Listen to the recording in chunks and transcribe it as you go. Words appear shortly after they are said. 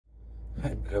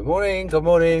Good morning, good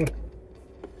morning.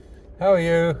 How are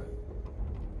you?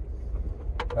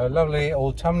 A lovely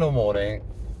autumnal morning.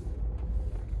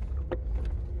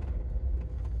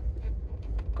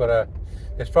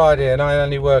 It's Friday and I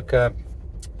only work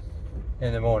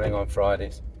in the morning on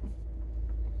Fridays.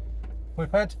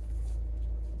 We've had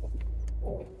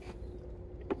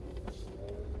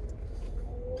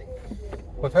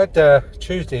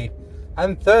Tuesday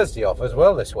and Thursday off as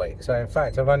well this week. So in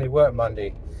fact I've only worked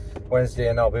Monday, Wednesday,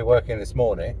 and I'll be working this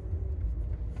morning.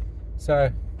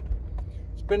 So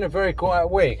it's been a very quiet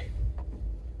week.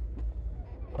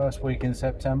 First week in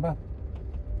September.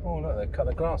 Oh look, they cut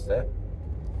the grass there.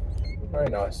 Very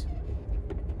nice.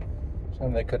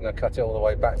 Shame they couldn't have cut it all the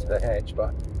way back to the hedge,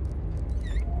 but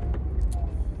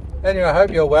anyway, I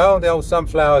hope you're well. The old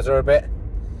sunflowers are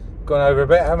gone over a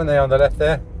bit, haven't they, on the left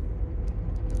there?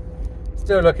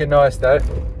 Still looking nice though.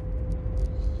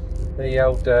 The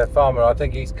old farmer, I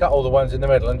think he's cut all the ones in the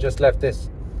middle and just left this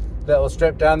little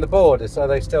strip down the border, so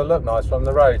they still look nice from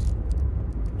the road.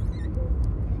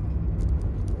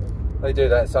 They do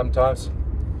that sometimes.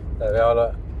 There they are,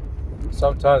 look.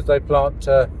 Sometimes they plant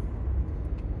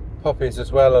poppies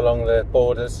as well along the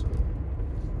borders.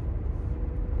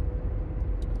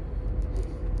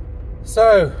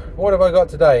 So, what have I got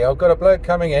today? I've got a bloke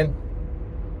coming in.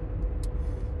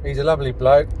 He's a lovely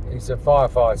bloke. He's a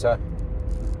firefighter.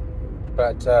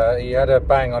 But he had a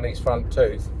bang on his front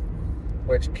tooth,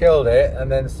 which killed it.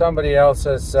 And then somebody else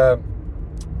has had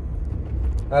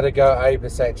a go at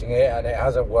apopsecting it, and it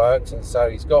hasn't worked. And so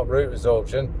he's got root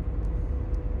resorption.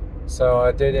 So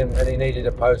I did him, and he needed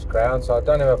a post crown, so I've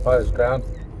done him a post crown,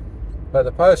 but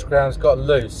the post crown's got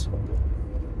loose,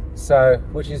 so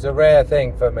which is a rare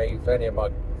thing for me, for any of my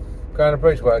crown and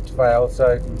bridge work to fail.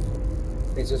 So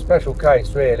it's a special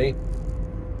case really.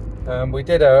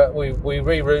 We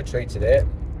re-root treated it.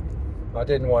 I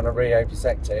didn't want to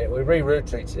re-apopsect it. We re-root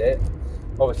treated it.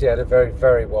 Obviously had a very,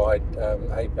 very wide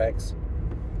apex,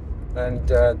 and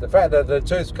the fact that the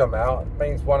tooth's come out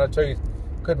means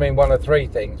could mean one of three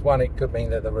things. One, it could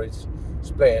mean that the root's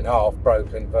split in half,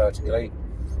 broken vertically,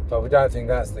 but we don't think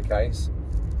that's the case.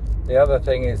 The other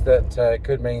thing is that it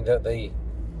could mean that the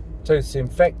tooth's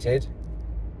infected,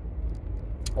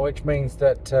 which means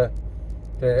that the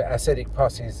acidic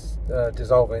pus is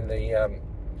dissolving the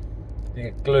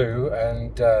glue,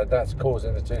 and that's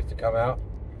causing the tooth to come out.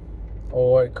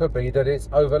 Or it could be that it's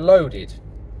overloaded,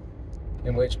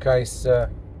 in which case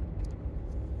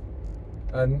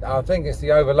and I think it's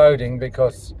the overloading,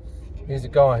 because he's a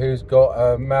guy who's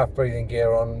got mouth breathing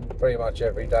gear on pretty much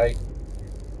every day,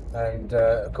 and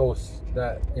of course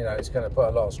that, you know, it's going to put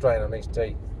a lot of strain on his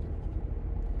teeth.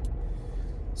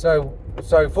 So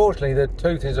fortunately the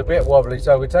tooth is a bit wobbly,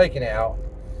 so we're taking it out.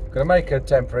 Going to make a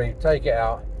temporary, take it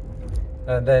out,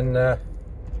 and then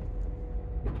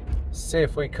see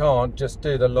if we can't just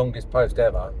do the longest post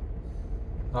ever,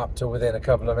 up to within a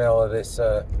couple of mil of this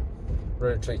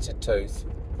root treated tooth,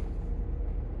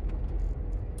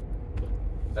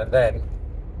 and then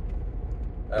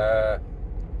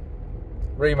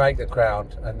remake the crown,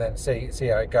 and then see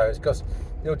how it goes. Because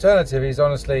the alternative is,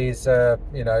 honestly,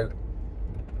 you know,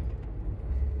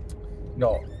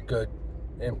 not good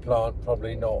implant,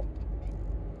 probably not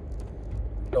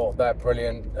that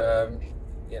brilliant.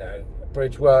 You know,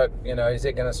 bridge work, you know, is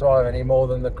it going to survive any more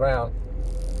than the crown?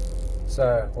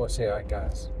 So we'll see how it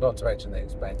goes, not to mention the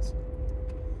expense.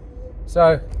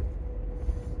 So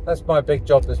that's my big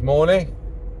job this morning.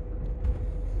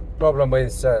 Problem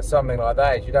with something like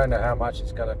that is you don't know how much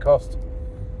it's going to cost.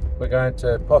 We're going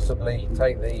to possibly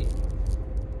take the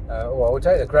we'll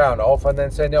take the crown off and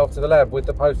then send it off to the lab with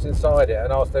the post inside it,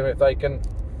 and ask them if they can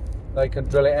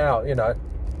drill it out, you know.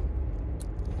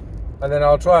 And then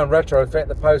I'll try and retrofit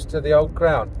the post to the old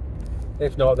crown.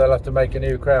 If not, they'll have to make a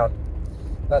new crown.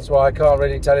 That's why I can't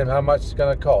really tell him how much it's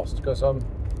going to cost, because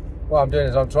what I'm doing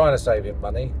is I'm trying to save him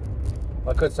money.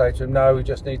 I could say to him, no, we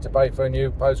just need to pay for a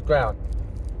new post crown.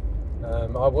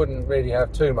 I wouldn't really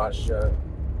have too much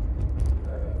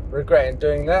regret in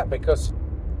doing that, because,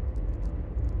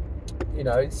 you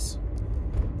know, it's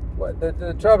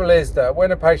the trouble is that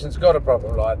when a patient's got a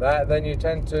problem like that, then you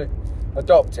tend to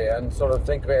adopt it and sort of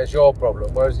think of it as your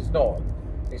problem, whereas it's not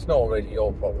really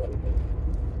your problem.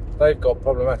 They've got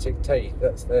problematic teeth.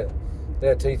 That's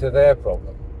their teeth are their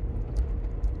problem.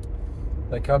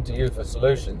 They come to you for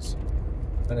solutions,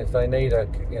 and if they need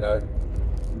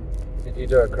if you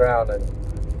do a crown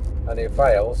and it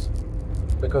fails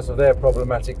because of their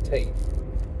problematic teeth,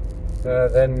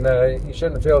 then you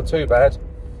shouldn't feel too bad.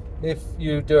 If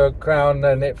you do a crown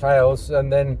and it fails,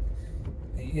 and then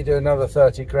you do another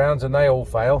 30 crowns and they all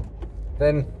fail,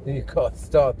 then you've got to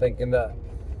start thinking that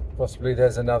possibly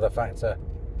there's another factor.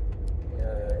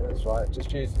 Yeah, that's right.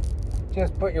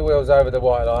 Just put your wheels over the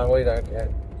white line. We don't care.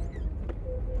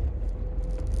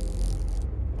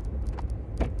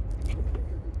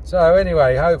 So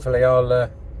anyway, hopefully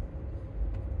I'll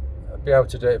be able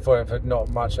to do it for him for not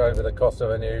much over the cost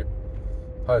of a new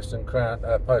post and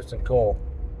core.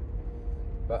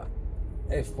 But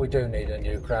if we do need a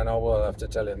new crown, I will have to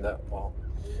tell him that. Well,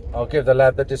 I'll give the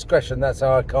lad the discretion. That's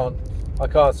how I can't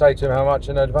say to him how much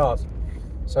in advance.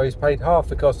 So he's paid half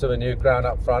the cost of a new crown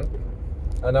up front,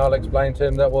 and I'll explain to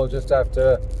him that we'll just have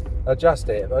to adjust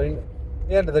it. I mean, at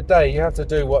the end of the day, you have to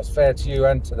do what's fair to you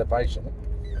and to the patient.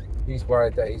 He's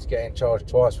worried that he's getting charged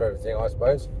twice for everything, I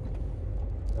suppose.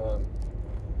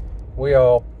 We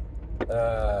are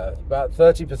about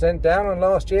 30% down on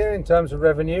last year in terms of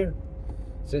revenue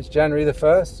since January the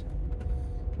 1st.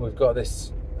 We've got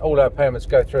this, all our payments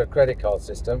go through a credit card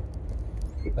system,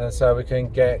 and so we can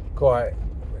get quite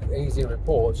easy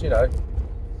reports, you know.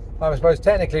 I suppose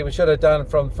technically we should have done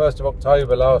from 1st of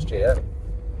October last year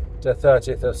to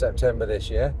 30th of September this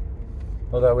year,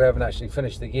 although we haven't actually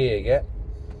finished the year yet.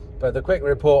 But the quick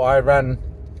report I ran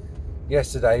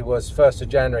yesterday was 1st of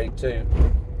January to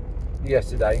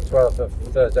yesterday,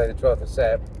 Thursday the 12th of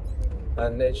Sep,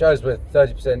 and it shows we're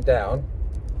 30% down.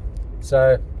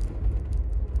 So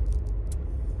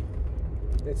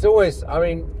it's always, I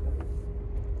mean,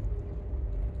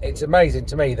 it's amazing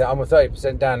to me that I'm a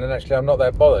 30% down, and actually I'm not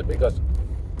that bothered, because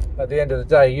at the end of the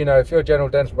day, you know, if you're a general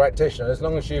dental practitioner, as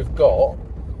long as you've got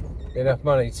enough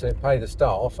money to pay the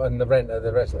staff and the rent of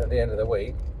the rest at the end of the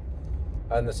week,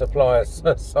 and the suppliers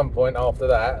at some point after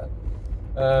that,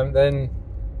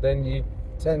 then you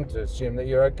tend to assume that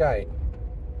you're okay.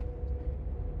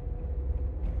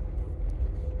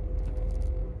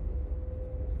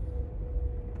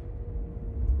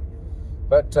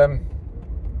 But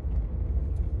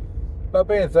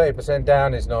being 30%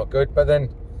 down is not good. But then,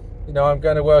 you know, I'm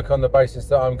going to work on the basis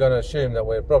that I'm going to assume that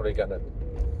we're probably going to.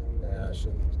 I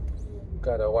shouldn't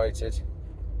go to waited.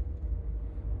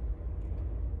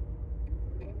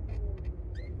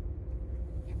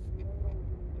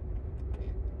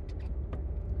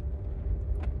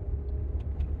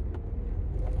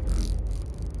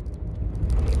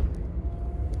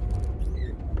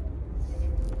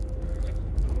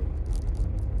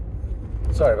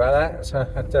 Sorry about that. So I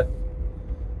had to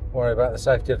worry about the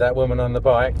safety of that woman on the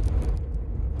bike.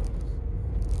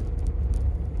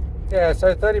 Yeah,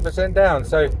 so 30% down.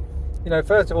 So, you know,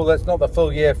 first of all, that's not the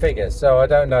full year figures. So I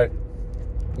don't know.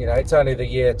 You know, it's only the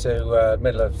year to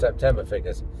middle of September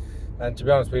figures. And to be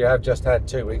honest with you, I have just had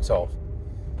 2 weeks off.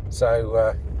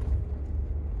 So,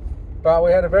 but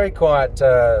we had a very quiet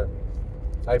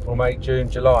April, May, June,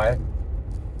 July.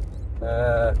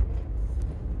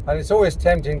 And it's always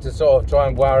tempting to sort of try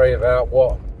and worry about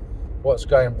what's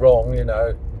going wrong, you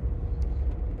know,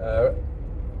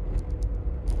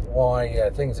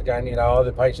 why things are going, you know, are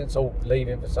the patients all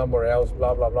leaving for somewhere else,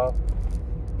 blah, blah, blah.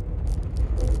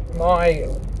 My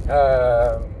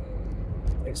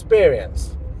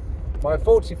experience, my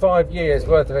 45 years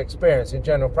worth of experience in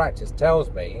general practice tells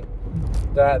me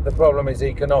that the problem is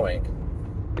economic.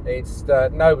 It's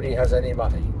that nobody has any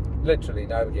money. Literally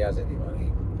nobody has any money.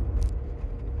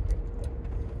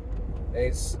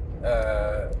 It's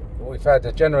we've had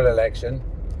a general election,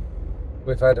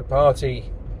 we've had a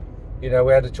party, you know,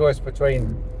 we had a choice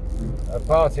between a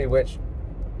party which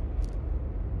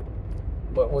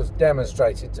was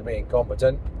demonstrated to be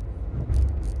incompetent,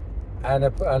 and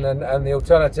the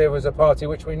alternative was a party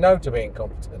which we know to be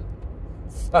incompetent.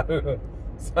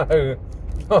 So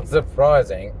not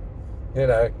surprising, you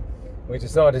know, we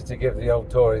decided to give the old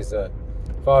Tories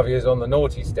 5 years on the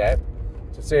naughty step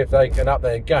to see if they can up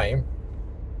their game.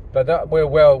 But that,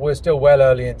 we're still well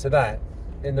early into that.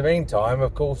 In the meantime,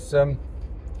 of course,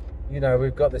 you know,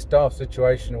 we've got this daft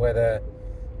situation where they're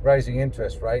raising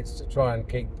interest rates to try and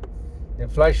keep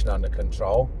inflation under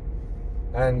control,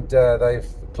 and they've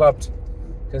clubbed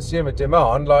consumer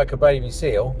demand like a baby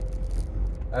seal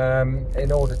in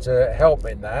order to help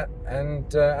in that,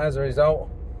 and as a result,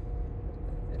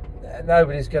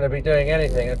 nobody's going to be doing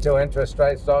anything until interest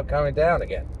rates start coming down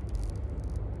again.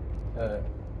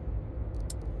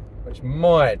 Which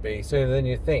might be sooner than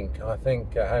you think. I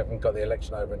think I haven't got the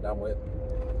election over and done with,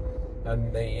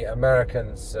 and the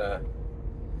Americans, the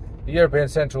European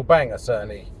Central Bank has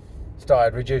certainly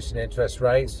started reducing interest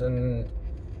rates, and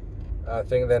I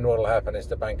think then what will happen is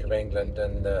the Bank of England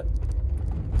and the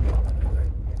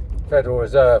Federal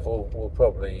Reserve will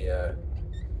probably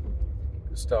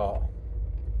start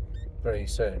very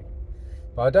soon.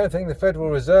 But I don't think the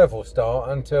Federal Reserve will start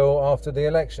until after the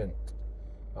election.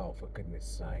 Oh, for goodness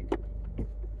sake.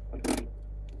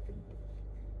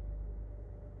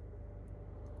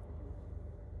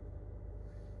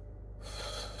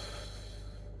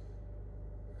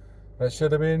 That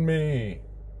should have been me.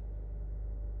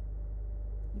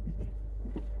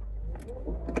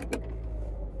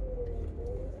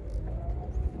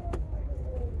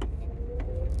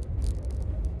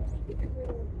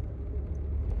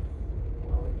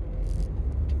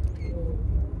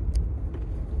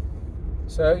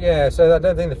 So yeah, so I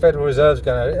don't think the Federal Reserve's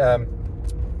going to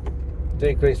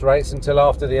decrease rates until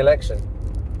after the election,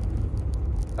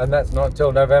 and that's not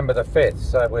until November the 5th.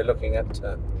 So we're looking at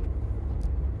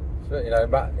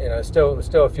still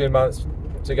a few months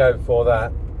to go before that.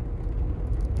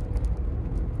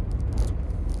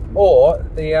 Or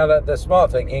the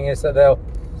smart thinking is that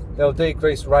they'll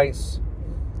decrease rates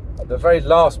at the very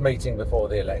last meeting before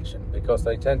the election, because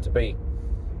they tend to be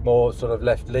more sort of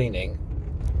left leaning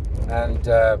and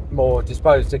more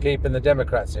disposed to keeping the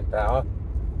Democrats in power,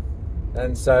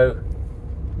 and so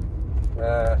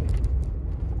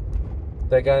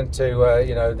they're going to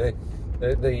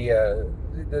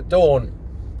the dawn,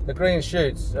 the green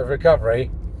shoots of recovery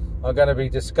are going to be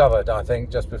discovered, I think,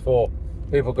 just before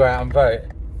people go out and vote,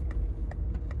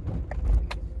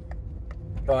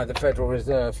 by the Federal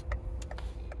Reserve.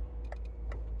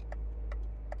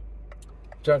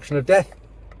 Junction of death.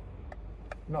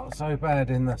 Not so bad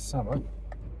in the summer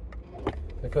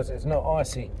because it's not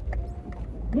icy,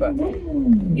 but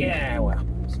yeah, well,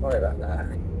 sorry about that.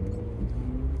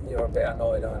 You're a bit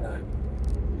annoyed, I know.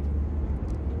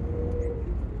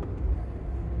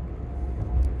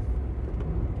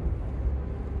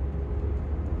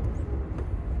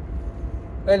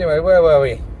 Anyway, where were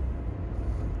we?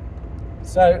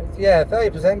 So yeah,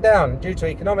 30% down due to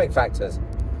economic factors.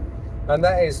 And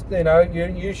that is,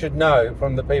 you should know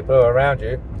from the people who are around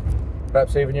you,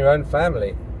 perhaps even your own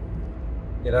family.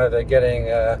 They're getting,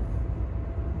 they're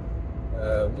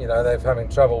having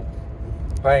trouble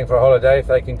paying for a holiday if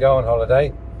they can go on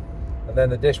holiday, and then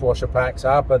the dishwasher packs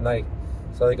up, and they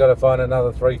got to find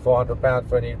another £300-400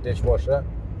 for a new dishwasher.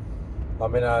 I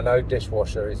mean, I know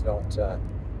dishwasher is not.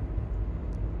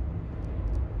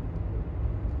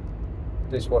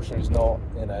 Dishwasher is not,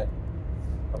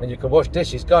 I mean, you can wash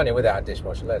dishes, can't you, without a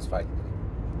dishwasher, let's face it.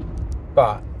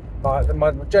 But my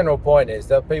general point is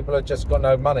that people have just got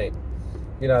no money.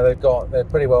 They're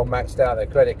pretty well maxed out their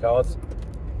credit cards,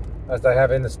 as they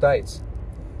have in the States.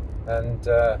 And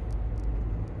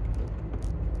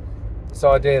this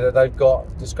idea that they've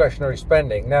got discretionary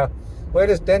spending. Now, where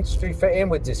does dentistry fit in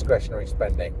with discretionary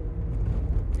spending?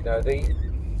 The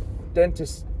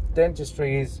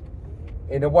dentistry is,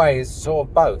 in a way, is sort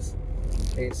of both.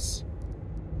 It's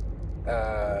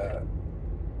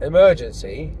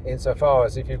emergency insofar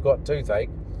as if you've got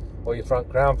toothache or your front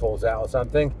crown falls out or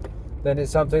something, then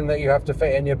it's something that you have to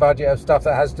fit in your budget of stuff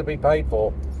that has to be paid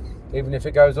for, even if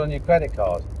it goes on your credit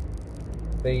card.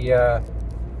 The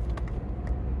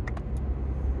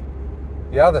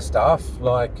other stuff,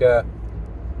 like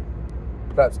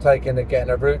perhaps getting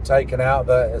a root taken out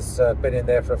that has been in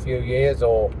there for a few years,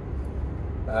 or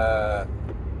a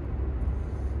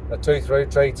tooth root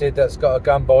treated that's got a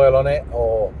gum boil on it,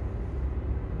 or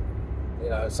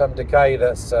some decay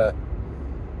that's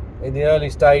in the early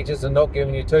stages and not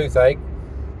giving you toothache,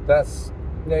 that's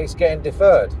it's getting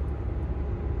deferred.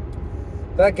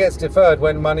 That gets deferred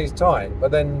when money's tight,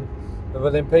 but then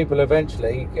people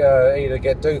eventually either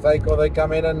get toothache or they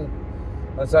come in and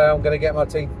say, I'm going to get my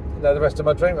teeth, the rest of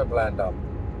my treatment plan done.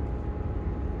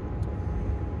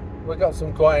 We've got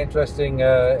some quite interesting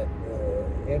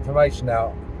information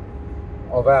out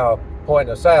of our point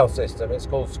of sale system. It's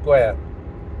called Square.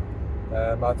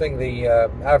 I think the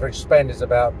average spend is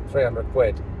about 300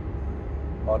 quid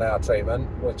on our treatment,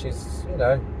 which is,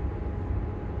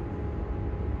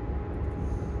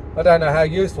 I don't know how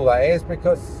useful that is,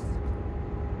 because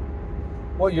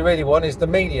what you really want is the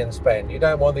median spend. You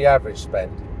don't want the average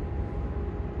spend.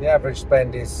 The average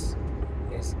spend is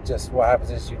just what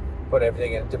happens is you put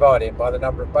everything in and divide it by the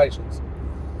number of patients,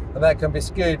 and that can be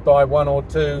skewed by one or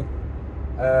two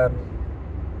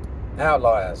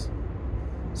outliers.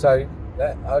 So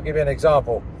I'll give you an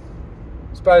example.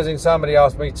 Supposing somebody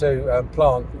asked me to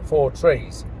plant 4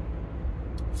 trees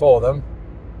for them,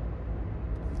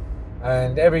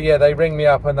 and every year they ring me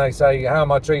up and they say, how are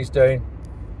my trees doing?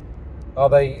 Are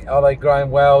they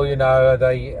growing well? Are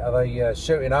they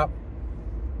shooting up?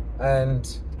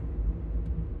 And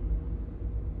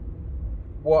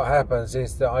what happens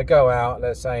is that I go out,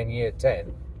 let's say in year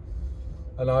 10,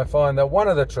 and I find that one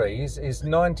of the trees is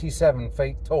 97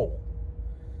 feet tall,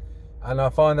 and I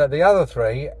find that the other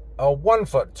 3 are 1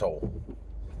 foot tall.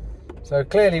 So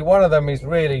clearly one of them is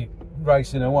really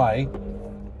racing away,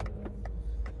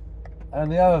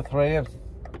 and the other 3 are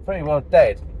pretty well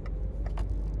dead.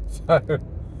 So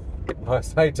I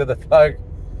say to the bloke,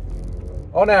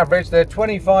 On average, they're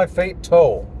 25 feet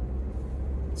tall,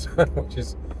 so, which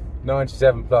is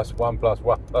 97 plus 1 plus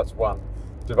 1 plus 1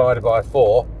 divided by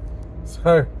 4.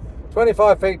 So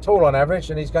 25 feet tall on average,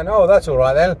 and he's going, oh, that's all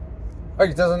right then.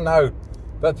 He doesn't know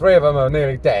that 3 of them are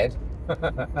nearly dead.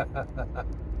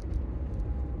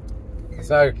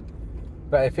 So,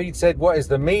 but if he'd said what is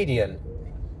the median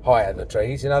height of the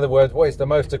trees, in other words, what is the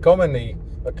most commonly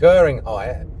occurring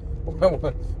height,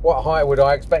 what height would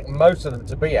I expect most of them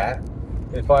to be at?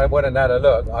 If I went and had a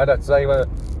look, I'd have to say, well,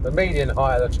 the median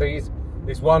height of the trees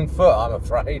is 1 foot, I'm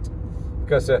afraid,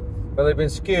 because but they've been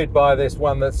skewed by this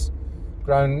one that's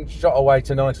shot away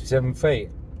to 97 feet.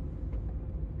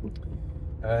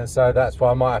 So that's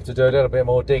why I might have to do a little bit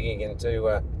more digging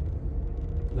into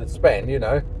the spend, you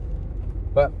know.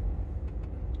 But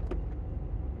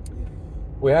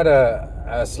we had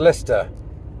a solicitor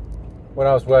when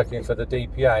I was working for the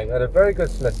DPA. We had a very good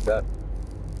solicitor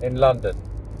in London.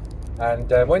 And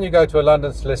when you go to a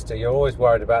London solicitor, you're always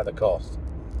worried about the cost.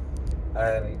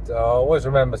 And I always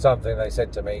remember something they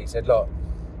said to me. He said, look,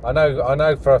 I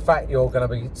know for a fact you're going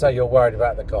to say you're worried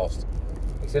about the cost.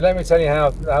 He said, let me tell you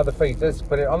how the fees, let's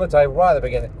put it on the table right at the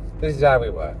beginning. This is how we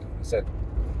work. He said,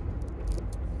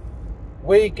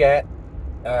 we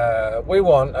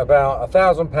want about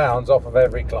 £1,000 off of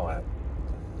every client.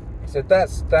 He said,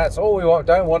 that's all we want.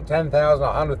 Don't want 10,000 or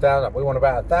 100,000. We want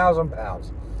about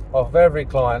 £1,000 off of every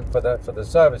client for the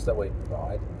service that we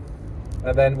provide.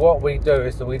 And then what we do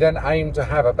is that we then aim to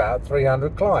have about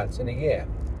 300 clients in a year.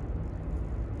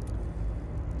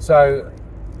 So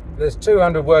there's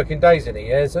 200 working days in a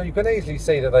year, so you can easily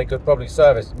see that they could probably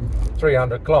service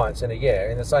 300 clients in a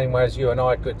year in the same way as you and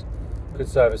I could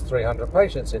service 300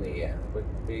 patients in a year. It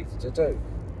would be easy to do.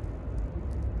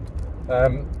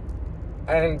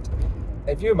 And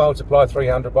if you multiply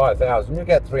 300 by 1,000, you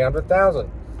get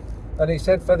 300,000. And he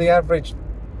said for the average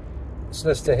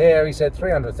solicitor here, he said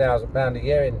 £300,000 a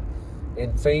year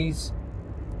in fees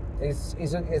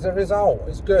is a result.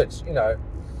 It's good, you know.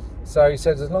 So he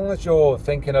said, as long as you're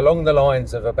thinking along the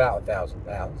lines of about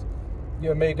 £1,000, you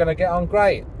and me are going to get on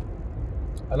great.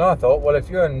 And I thought, well,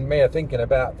 if you and me are thinking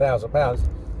about £1,000,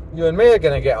 you and me are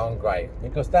going to get on great,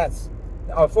 because that's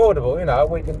affordable, you know,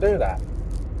 we can do that.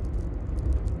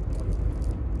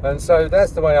 And so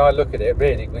that's the way I look at it,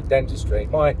 really, with dentistry.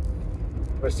 My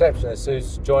receptionist,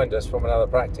 who's joined us from another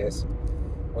practice,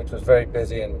 which was very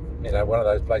busy, and, you know, one of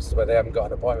those places where they haven't got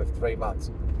an appointment for 3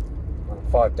 months,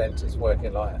 5 dentists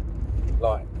working like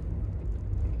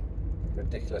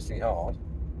ridiculously hard.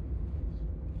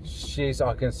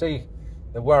 I can see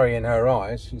the worry in her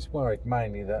eyes. She's worried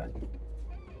mainly that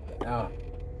our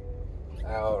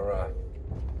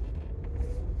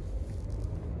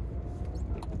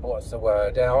what's the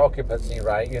word? Our occupancy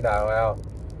rate. You know,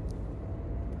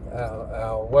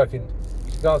 our working.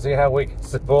 She can't see how we can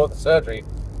support the surgery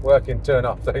working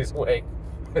 2.5 days a week,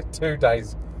 2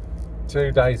 days.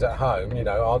 2 days at home, you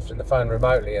know, answering the phone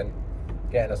remotely and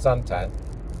getting a suntan.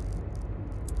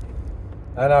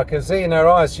 And I can see in her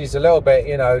eyes she's a little bit,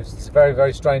 you know, it's a very,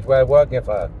 very strange way of working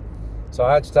for her. So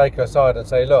I had to take her aside and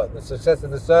say, look, the success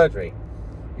of the surgery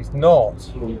is not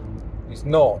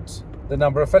the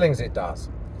number of fillings it does.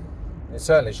 It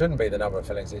certainly shouldn't be the number of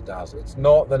fillings it does. It's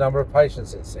not the number of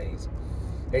patients it sees.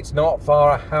 It's not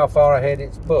how far ahead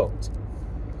it's booked.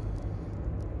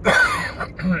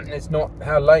 It's not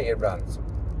how late it runs.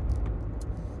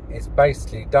 It's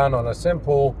basically done on a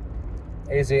simple,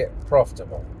 is it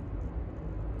profitable?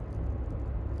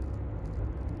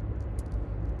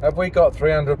 Have we got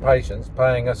 300 patients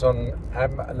paying us on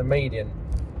the median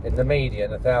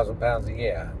 £1,000 a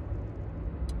year?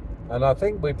 And I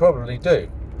think we probably do.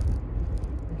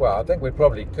 Well, I think we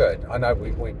probably could. I know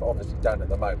we obviously don't at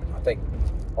the moment. I think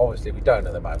obviously we don't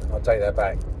at the moment. I'll take that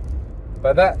back.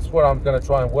 But that's what I'm going to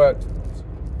try and work towards.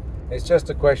 It's just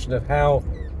a question of how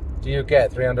do you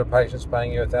get 300 patients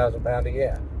paying you £1,000 a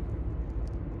year?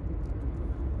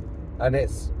 And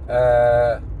it's,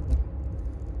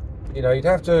 you know, you'd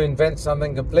have to invent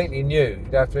something completely new.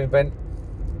 You'd have to invent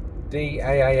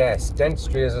DAAS,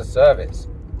 dentistry as a service.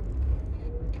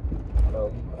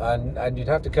 And you'd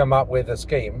have to come up with a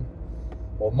scheme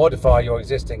or modify your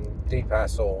existing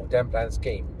DPAS or Dentplan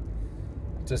scheme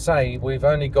to say we've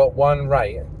only got 1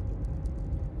 rate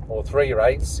or 3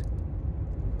 rates,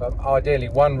 but ideally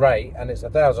 1 rate, and it's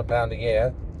 £1,000 a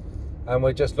year, and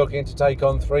we're just looking to take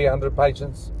on 300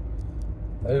 patients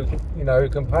who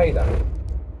can pay that.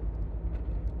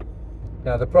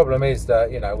 Now the problem is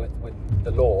that, you know, with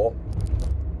the law,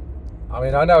 I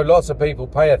mean, I know lots of people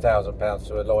pay £1,000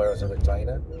 to a lawyer as a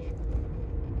retainer.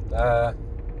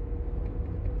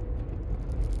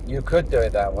 You could do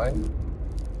it that way,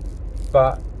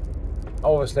 but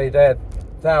obviously their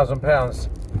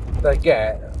 £1,000 they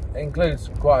get includes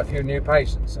quite a few new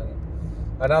patients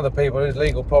and other people whose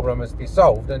legal problem has been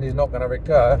solved and is not going to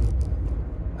recur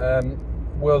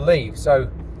will leave. So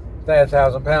their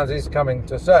 £1,000 is coming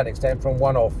to a certain extent from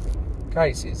one-off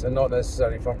cases and not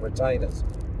necessarily from retainers.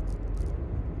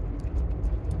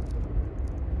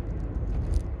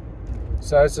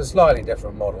 So it's a slightly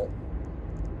different model.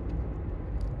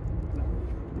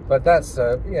 But that's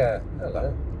yeah,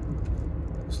 hello.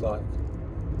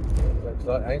 Looks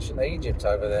like ancient Egypt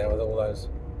over there with all those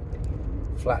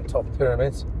flat top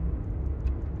pyramids.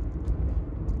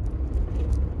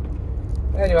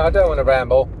 Anyway, I don't want to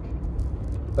ramble,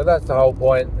 but that's the whole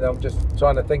point. I'm just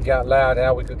trying to think out loud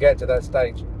how we could get to that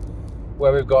stage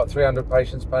where we've got 300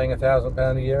 patients paying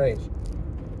 £1,000 a year each.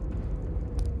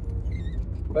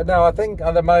 But no, I think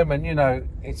at the moment, you know,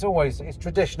 it's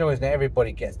traditional, isn't it?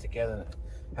 Everybody gets together.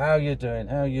 How you doing?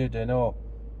 How you doing? Oh,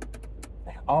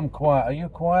 I'm quiet. Are you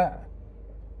quiet?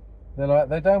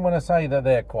 They don't want to say that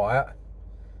they're quiet.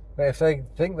 But if they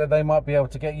think that they might be able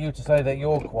to get you to say that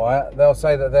you're quiet, they'll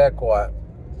say that they're quiet.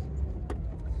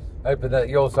 Hoping that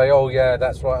you'll say, oh yeah,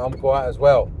 that's right, I'm quiet as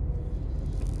well.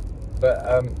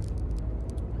 But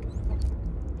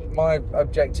my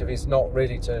objective is not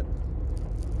really to,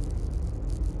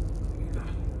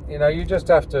 you know, you just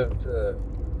have to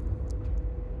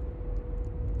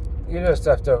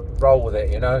roll with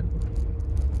it, you know.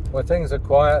 When things are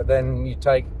quiet, then you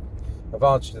take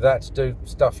advantage of that to do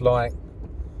stuff like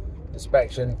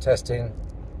inspection, testing,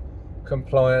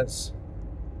 compliance,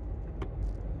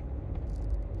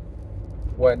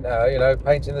 when you know,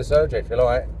 painting the surgery if you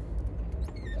like,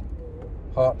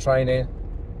 heart training,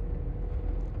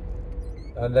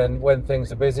 and then when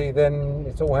things are busy, then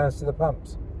it's all hands to the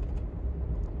pumps,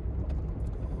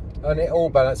 and it all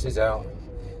balances out.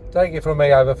 Take it from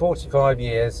me, over 45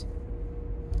 years,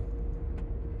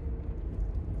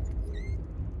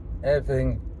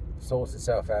 everything sorts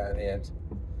itself out in the end,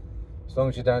 as long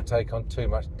as you don't take on too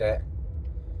much debt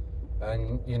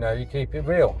and, you know, you keep it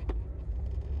real.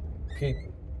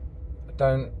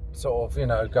 Don't sort of, you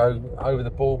know, go over the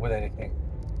board with anything.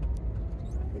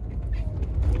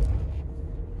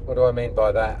 What do I mean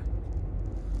by that?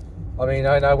 I mean,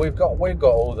 I know we've got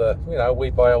all the, you know,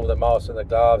 we buy all the masks and the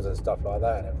gloves and stuff like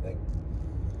that and everything.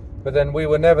 But then we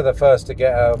were never the first to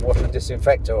get a water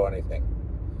disinfector or anything.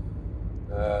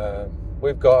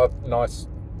 We've got a nice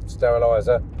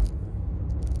sterilizer.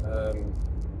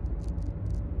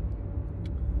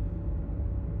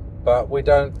 But we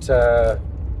don't go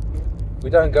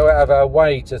out of our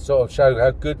way to sort of show how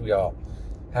good we are.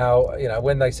 How, you know,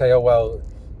 when they say, oh well,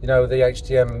 you know, the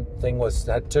HTM thing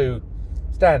had two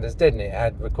standards, didn't it? It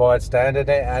had required standard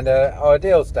and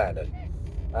ideal standard,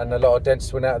 and a lot of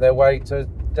dentists went out of their way to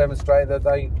demonstrate that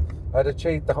they had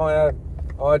achieved the higher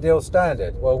ideal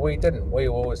standard. Well, we didn't. We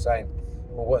were always saying,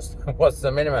 well, what's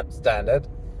the minimum standard,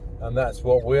 and that's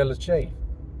what we'll achieve.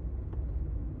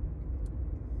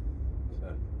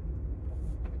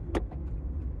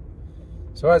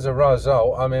 So as a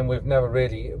result, I mean, we've never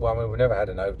had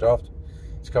an overdraft.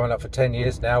 It's coming up for 10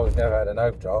 years now, we've never had an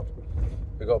overdraft.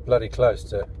 We got bloody close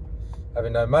to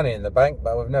having no money in the bank,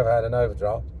 but we've never had an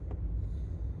overdraft.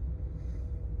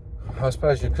 I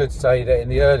suppose you could say that in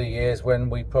the early years when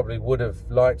we probably would have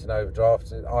liked an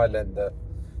overdraft, I lent the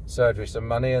surgery some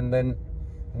money, and then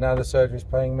now the surgery's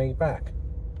paying me back.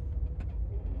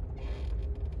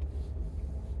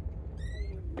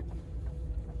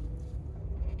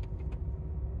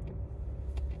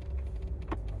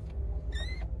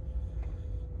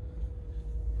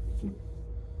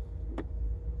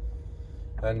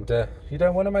 And you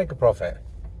don't want to make a profit,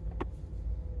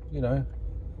 you know,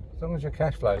 as long as your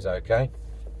cash flow's okay,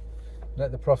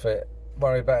 let the profit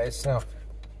worry about itself.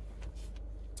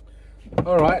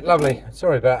 All right, lovely.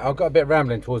 Sorry about, I got a bit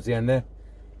rambling towards the end there,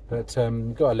 but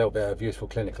got a little bit of useful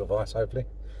clinical advice, hopefully.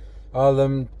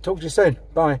 I'll talk to you soon.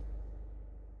 Bye.